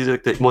supposed to be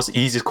like the most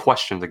easiest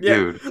question. Like,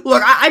 dude.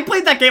 Look, I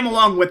played that game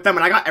along with them,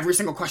 and I got every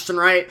single question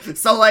right.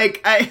 So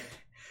like,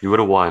 you would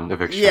have won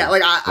eviction. Yeah,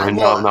 like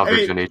not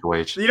eviction.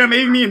 HOH. You know,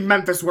 maybe me and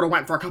Memphis would have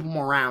went for a couple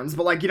more rounds,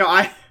 but like, you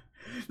know,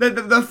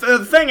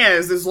 the thing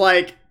is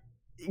like.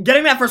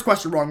 Getting that first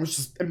question wrong was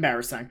just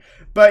embarrassing.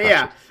 But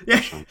yeah.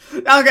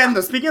 Again,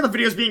 though, speaking of the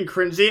videos being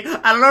cringy,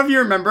 I don't know if you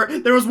remember,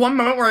 there was one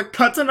moment where it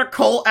cuts to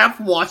Nicole F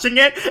watching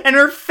it, and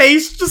her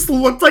face just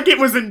looked like it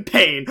was in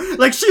pain.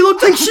 Like, she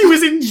looked like she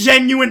was in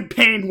genuine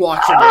pain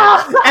watching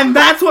it. And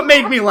that's what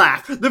made me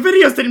laugh. The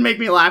videos didn't make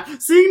me laugh.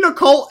 Seeing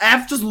Nicole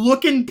F just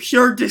look in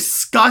pure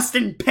disgust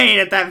and pain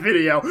at that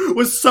video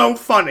was so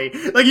funny.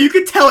 Like, you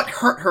could tell it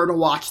hurt her to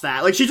watch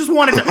that. Like, she just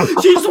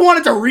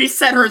wanted to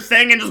reset her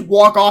thing and just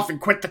walk off and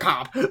quit the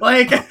comp.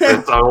 Like,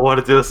 I don't want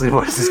to do this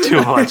anymore. This is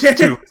too much.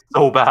 It's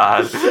so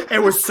bad.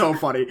 It was so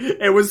funny.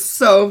 It was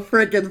so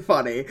freaking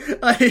funny.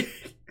 Like,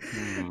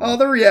 all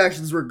the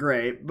reactions were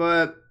great,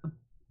 but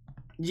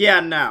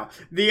yeah, no.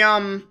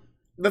 The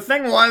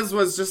thing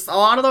was just a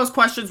lot of those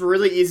questions were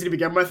really easy to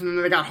begin with, and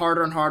then they got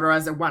harder and harder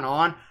as it went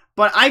on.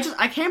 But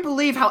I can't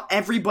believe how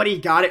everybody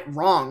got it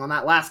wrong on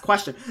that last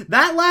question.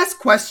 That last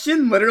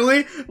question,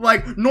 literally,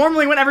 like,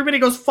 normally when everybody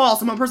goes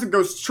false and one person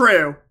goes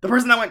true, the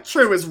person that went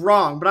true is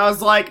wrong. But I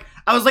was like,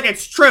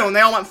 it's true, and they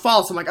all went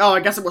false. I'm like, oh,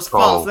 I guess it was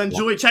false. And then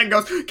Julie Chen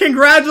goes,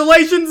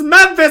 congratulations,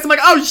 Memphis! I'm like,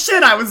 oh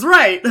shit, I was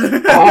right.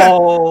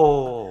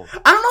 Oh.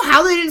 I don't know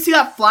how they didn't see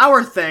that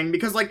flower thing,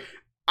 because, like,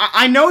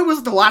 I know it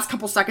was the last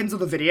couple seconds of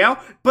the video,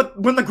 but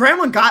when the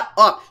gremlin got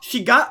up,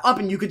 she got up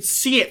and you could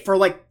see it for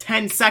like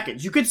 10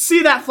 seconds. You could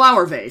see that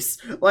flower vase.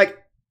 Like,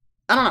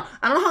 I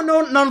don't know how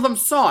none of them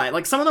saw it.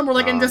 Like, some of them were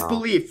like in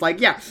disbelief. Like,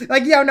 no,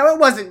 it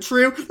wasn't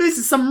true. This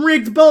is some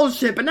rigged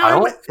bullshit. But now I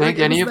don't think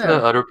any of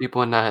the other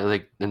people in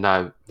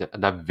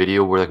that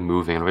video were like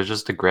moving. It was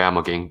just the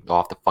grandma getting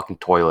off the fucking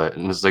toilet,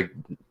 and it's like,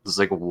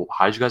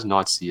 how did you guys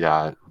not see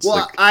that?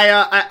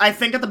 I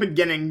think at the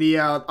beginning the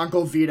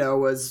Uncle Vito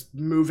was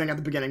moving at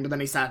the beginning, but then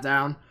he sat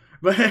down.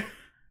 But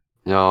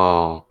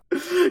no.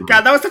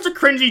 God, that was such a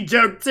cringy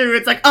joke too.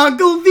 It's like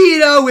Uncle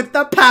Vito with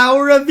the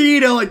power of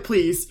Vito. Like,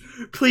 please,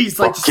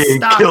 like, just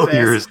stop this.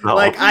 Yourself.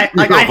 Like,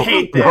 I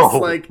hate this.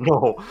 Like,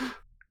 look,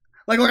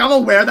 I'm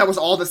aware that was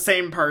all the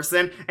same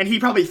person, and he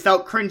probably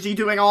felt cringy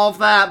doing all of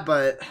that,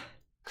 but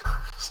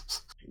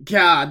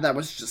God, that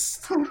was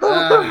just.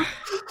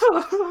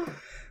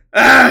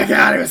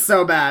 God, it was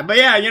so bad. But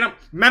yeah, you know,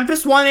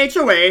 Memphis won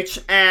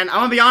HOH, and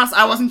I'm gonna be honest,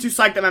 I wasn't too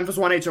psyched that Memphis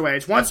won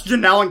HOH. Once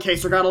Janelle and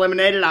Kaser got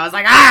eliminated, I was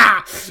like,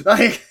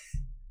 like,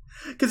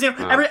 because, you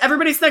know,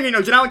 everybody's thinking, you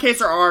know, Janelle and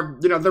Kaser are,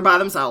 you know, they're by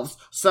themselves,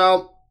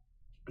 so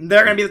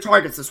they're gonna be the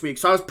targets this week.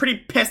 So I was pretty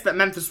pissed that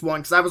Memphis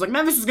won, because I was like,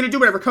 Memphis is gonna do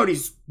whatever Cody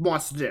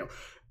wants to do.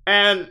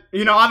 And,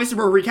 you know, obviously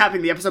we're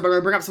recapping the episode, but I'm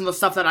gonna bring up some of the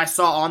stuff that I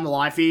saw on the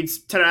live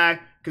feeds today,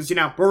 because, you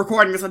know, we're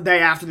recording this a day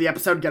after the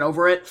episode, get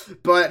over it,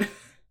 but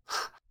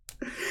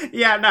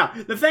yeah, no.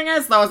 The thing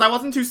is, though, is I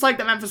wasn't too psyched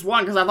that Memphis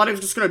won, because I thought he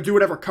was just gonna do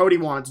whatever Cody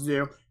wanted to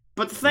do.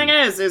 But the thing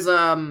is,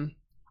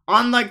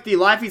 on, like, the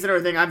live feeds and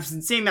everything, I've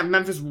been seeing that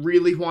Memphis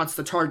really wants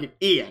to target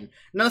Ian.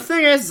 Now, the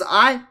thing is,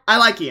 I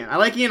like Ian. I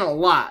like Ian a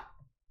lot.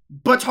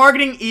 But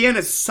targeting Ian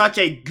is such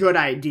a good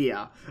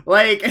idea.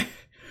 Like,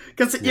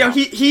 because, you know,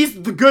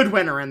 he's the good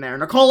winner in there.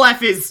 Nicole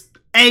F is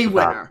a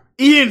winner.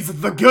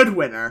 Ian's the good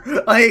winner.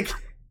 Like,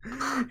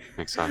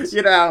 makes sense.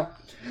 You know,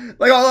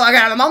 like,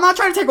 I'm not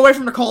trying to take away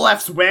from Nicole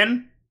F's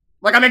win.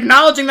 Like, I'm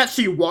acknowledging that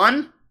she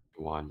won.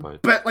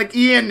 But, like,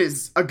 Ian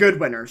is a good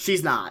winner.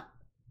 She's not.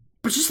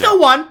 But she still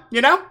won, you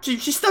know? She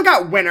still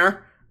got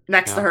winner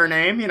next to her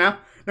name, you know?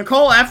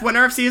 Nicole F,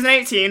 winner of season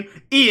 18.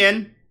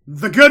 Ian,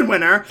 the good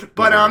winner.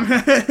 But,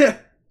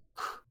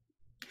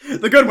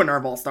 the good winner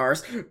of All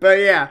Stars. But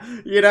yeah,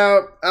 you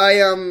know,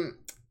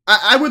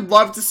 I would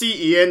love to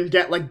see Ian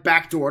get, like,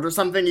 backdoored or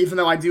something, even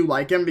though I do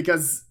like him,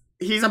 because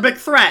he's a big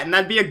threat, and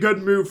that'd be a good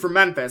move for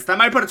Memphis. That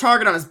might put a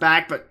target on his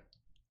back, but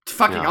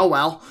fucking oh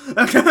well.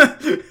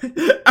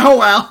 Oh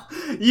well.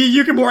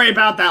 You can worry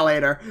about that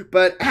later.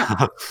 But,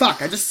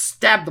 fuck, I just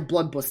stabbed the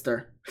blood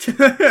blister.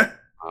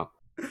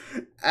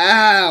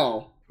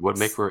 Ow. Would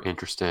make for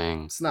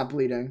interesting. It's not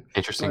bleeding.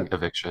 Interesting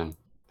eviction.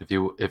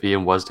 If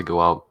Ian was to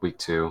go out week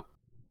 2.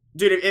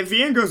 Dude, if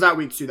Ian goes out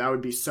week 2, that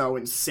would be so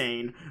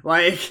insane.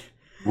 Like,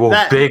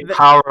 well, big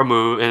power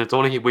move, and it's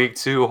only week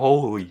 2.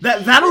 Holy!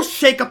 That'll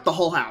shake up the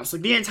whole house.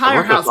 Like, the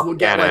entire house will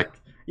get like,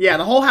 yeah,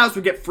 the whole house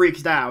would get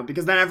freaked out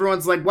because then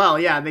everyone's like, well,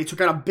 yeah, they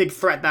took out a big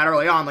threat that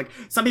early on. Like,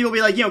 some people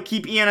be like, you know,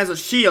 keep Ian as a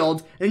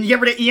shield, and you get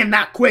rid of Ian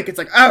that quick. It's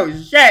like, oh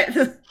shit,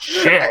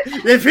 shit.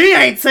 If he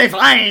ain't safe,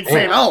 I ain't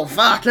safe. Oh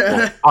fuck.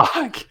 Oh,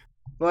 fuck.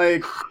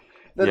 Like.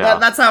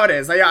 That's how it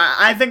is.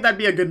 I think that'd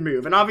be a good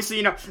move. And obviously,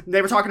 you know,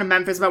 they were talking to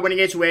Memphis about winning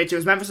HOH. It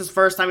was Memphis'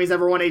 first time he's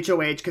ever won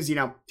HOH because, you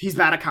know, he's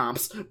bad at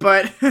comps.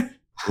 But, come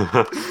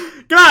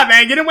on,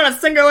 man. You didn't win a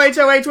single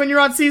HOH when you're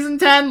on season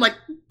 10. Like,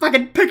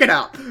 fucking pick it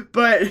up.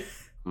 But,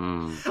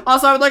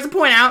 also, I would like to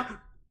point out,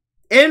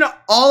 in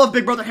all of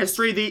Big Brother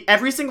history,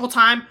 every single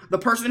time the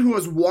person who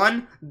has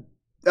won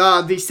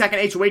the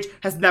second HOH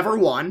has never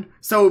won.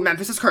 So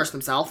Memphis has cursed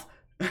himself.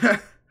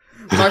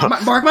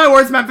 Mark my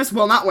words, Memphis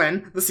will not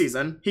win the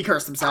season. He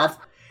cursed himself.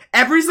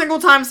 Every single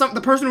time the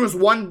person who has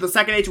won the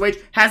second HOH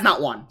has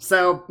not won.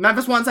 So,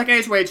 Memphis won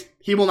second HOH,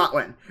 he will not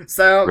win.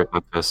 So, great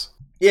Memphis.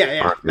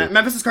 Yeah.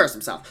 Memphis has cursed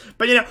himself.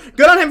 But, you know,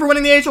 good on him for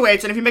winning the HOH,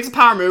 and if he makes a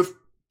power move,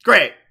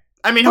 great.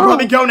 I mean, he'll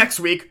probably go next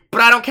week,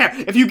 but I don't care.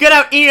 If you get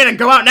out Ian and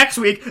go out next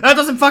week, that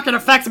doesn't fucking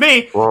affect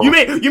me. Whoa. You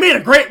made a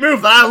great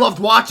move that I loved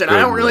watching. I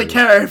don't really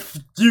care if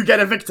you get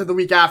evicted the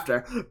week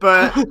after.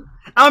 But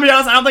I'll be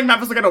honest, I don't think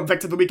Memphis will get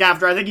evicted the week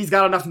after. I think he's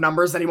got enough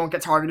numbers that he won't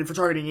get targeted for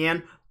targeting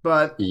Ian.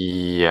 But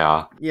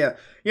yeah. You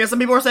know, some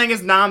people are saying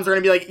his noms are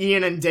gonna be like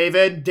Ian and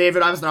David.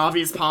 David, I was an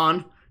obvious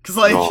pawn. Cause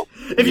like,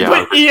 if you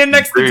put Ian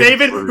next to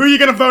David, who are you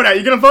gonna vote out?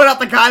 You're gonna vote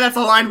out the guy that's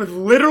aligned with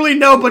literally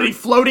nobody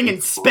floating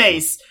in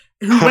space,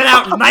 who went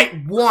out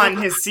night 1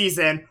 his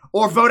season,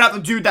 or vote out the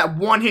dude that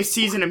won his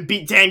season and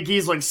beat Dan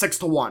Giesling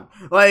 6-1.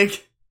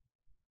 Like,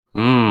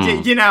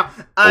 you know,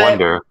 I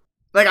wonder.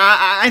 Like,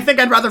 I think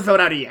I'd rather vote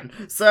out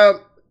Ian.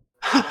 So,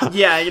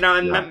 yeah, you know,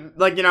 and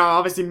like, you know,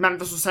 obviously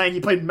Memphis was saying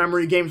he played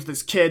memory games with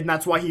his kid, and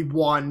that's why he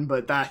won,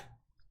 but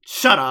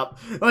shut up.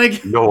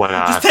 Like, no one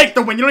asked. Just take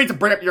the win. You don't need to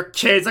bring up your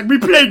kids. Like, we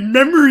played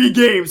memory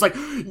games. Like,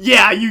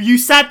 yeah, you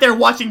sat there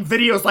watching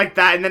videos like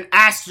that and then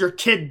asked your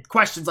kid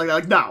questions like that.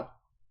 Like, no,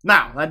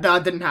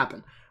 that didn't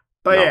happen.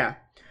 But yeah,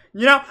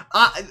 you know,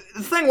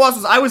 the thing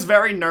was I was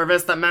very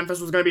nervous that Memphis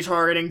was going to be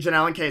targeting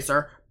Janelle and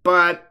Kaser.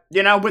 But,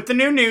 you know, with the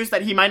new news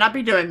that he might not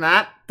be doing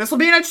that, this will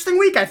be an interesting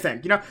week, I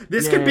think. You know,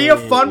 this could be a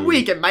fun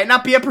week. It might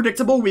not be a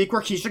predictable week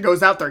where Keisha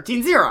goes out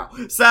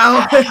 13-0.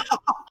 So,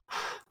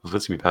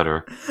 let's be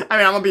better. I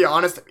mean, I'm gonna be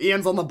honest. If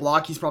Ian's on the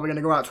block, he's probably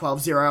gonna go out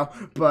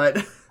 12-0.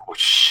 But oh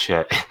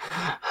shit,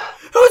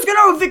 who's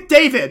gonna evict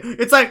David?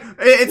 It's like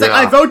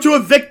I vote to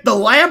evict the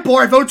lamp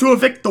or I vote to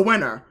evict the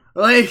winner.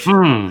 Like,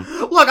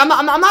 look, I'm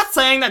not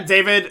saying that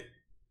David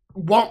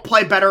won't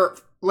play better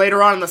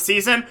later on in the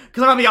season,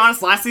 because I'm gonna be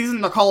honest, last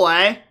season, Nicole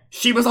A,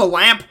 she was a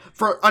lamp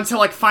until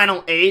like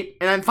Final 8,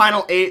 and then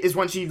Final 8 is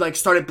when she like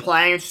started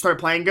playing, and she started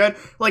playing good.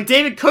 Like,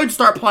 David could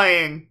start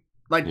playing,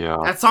 like,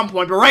 at some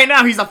point, but right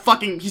now he's a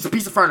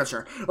piece of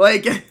furniture.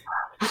 Like,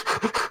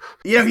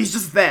 you know, he's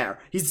just there.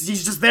 He's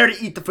just there to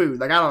eat the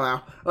food. Like, I don't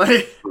know.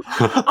 Like,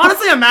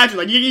 honestly, imagine,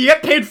 like, you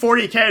get paid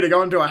 $40K to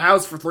go into a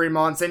house for 3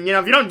 months, and, you know,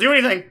 if you don't do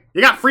anything,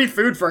 you got free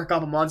food for a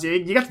couple months.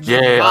 You got to just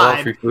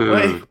vibe. Free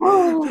food.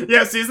 Like,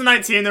 yeah, season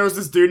 19, there was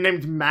this dude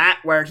named Matt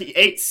where he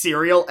ate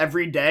cereal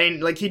every day,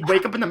 and, like, he'd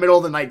wake up in the middle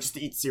of the night just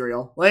to eat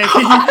cereal. Like,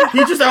 he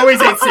just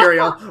always ate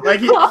cereal.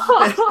 Like,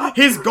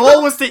 his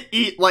goal was to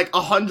eat, like,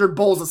 100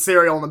 bowls of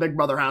cereal in the Big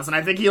Brother house, and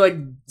I think he, like,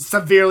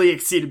 severely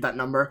exceeded that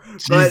number.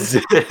 But,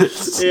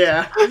 Jesus.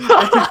 Yeah.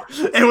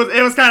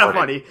 It was kind of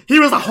funny. He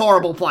was a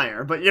horrible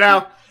player, but, you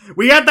know,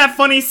 we had that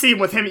funny scene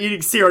with him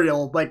eating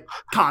cereal, like,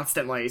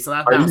 constantly, so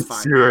that was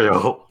fine.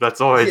 Cereal.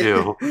 That's all I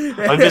do.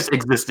 I'm just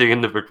existing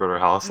in the Big Brother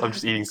house. I'm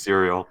just eating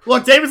cereal.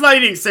 Look, David's not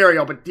eating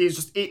cereal, but he's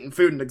just eating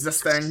food and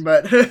existing,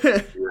 but...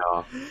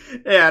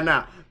 Yeah,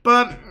 no.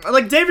 But,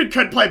 like, David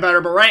could play better,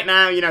 but right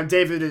now, you know,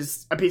 David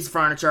is a piece of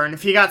furniture, and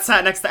if he got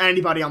sat next to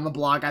anybody on the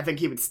block, I think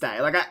he would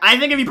stay. Like, I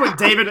think if you put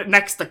David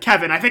next to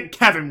Kevin, I think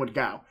Kevin would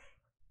go.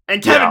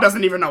 And Kevin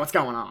doesn't even know what's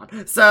going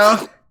on.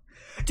 So...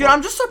 Dude,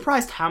 I'm just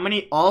surprised how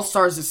many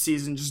All-Stars this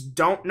season just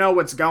don't know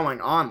what's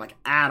going on, like,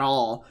 at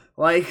all.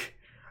 Like,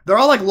 they're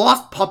all, like,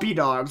 lost puppy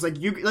dogs.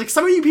 Like,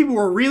 some of you people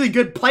were really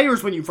good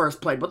players when you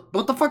first played.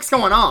 What the fuck's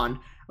going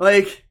on?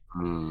 Like,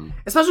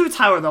 Especially with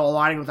Tyler, though,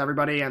 aligning with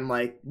everybody and,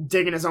 like,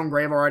 digging his own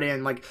grave already.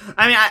 And, like,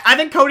 I mean, I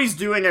think Cody's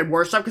doing a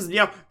worse job because, you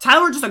know,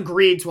 Tyler just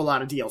agreed to a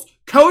lot of deals.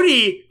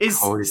 Cody's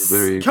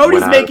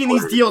making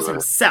these deals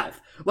himself.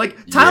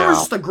 Like, Tyler's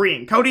just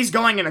agreeing. Cody's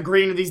going and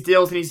agreeing to these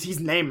deals and he's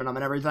naming them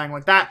and everything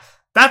like that.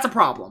 That's a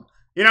problem.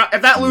 You know,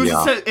 if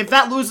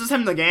that loses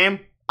him the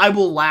game, I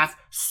will laugh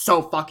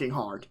so fucking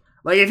hard.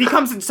 Like, if he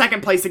comes in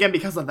second place again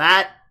because of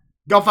that,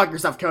 go fuck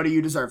yourself, Cody.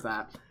 You deserve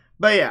that.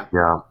 But yeah.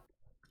 Yeah.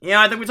 You know,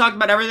 I think we talked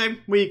about everything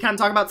we can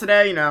talk about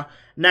today. You know,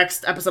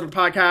 next episode of the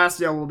podcast,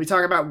 you know, we'll be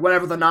talking about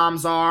whatever the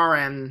noms are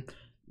and,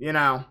 you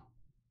know,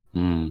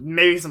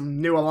 maybe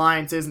some new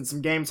alliances and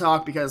some game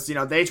talk because, you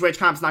know, the HOH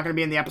comp's not going to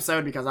be in the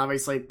episode because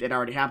obviously it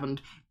already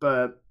happened,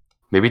 but...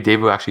 Maybe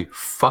Dave will actually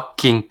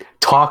fucking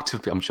talk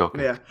to... I'm joking.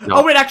 Yeah. No.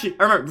 Oh, wait, actually,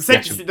 I remember,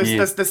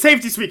 the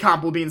safety suite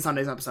comp will be in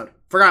Sunday's episode.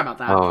 Forgot about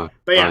that. Oh,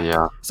 but yeah.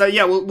 Yeah. So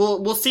yeah,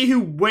 we'll see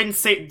who wins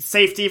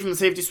safety from the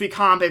safety suite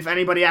comp if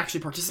anybody actually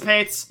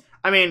participates.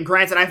 I mean,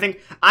 granted, I think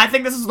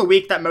this is the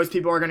week that most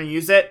people are going to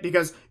use it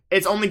because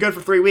it's only good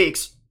for 3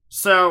 weeks.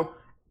 So,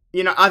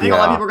 you know, I think a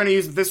lot of people are going to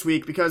use it this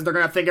week because they're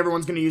going to think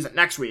everyone's going to use it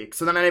next week.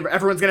 So then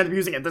everyone's going to be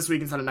using it this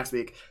week instead of next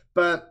week.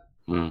 But...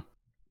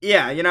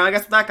 yeah, you know, I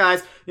guess with that,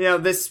 guys, you know,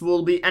 this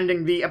will be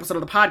ending the episode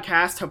of the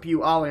podcast. Hope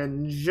you all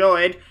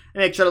enjoyed. And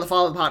make sure to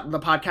follow the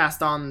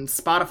podcast on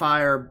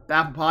Spotify or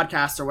Apple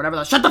Podcasts or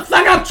whatever. Shut the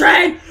fuck up,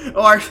 Train!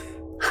 Or,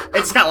 it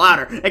just got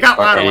louder. It got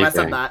louder when I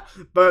said that.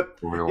 But,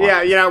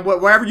 yeah, you know,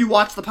 wherever you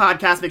watch the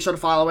podcast, make sure to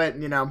follow it.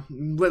 And, you know,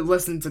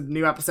 listen to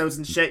new episodes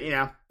and shit, you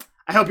know.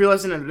 I hope you're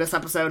listening to this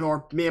episode,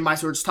 or me and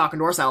mysu are just talking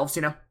to ourselves,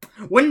 you know.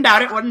 Wouldn't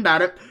doubt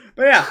it.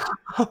 But, yeah.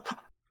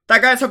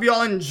 That, guys, hope you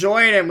all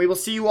enjoyed, and we will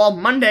see you all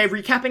Monday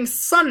recapping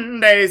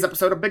Sunday's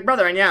episode of Big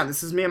Brother. And yeah,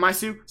 this is me and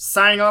mysu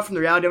signing off from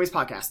the Reality Dummies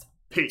podcast.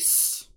 Peace.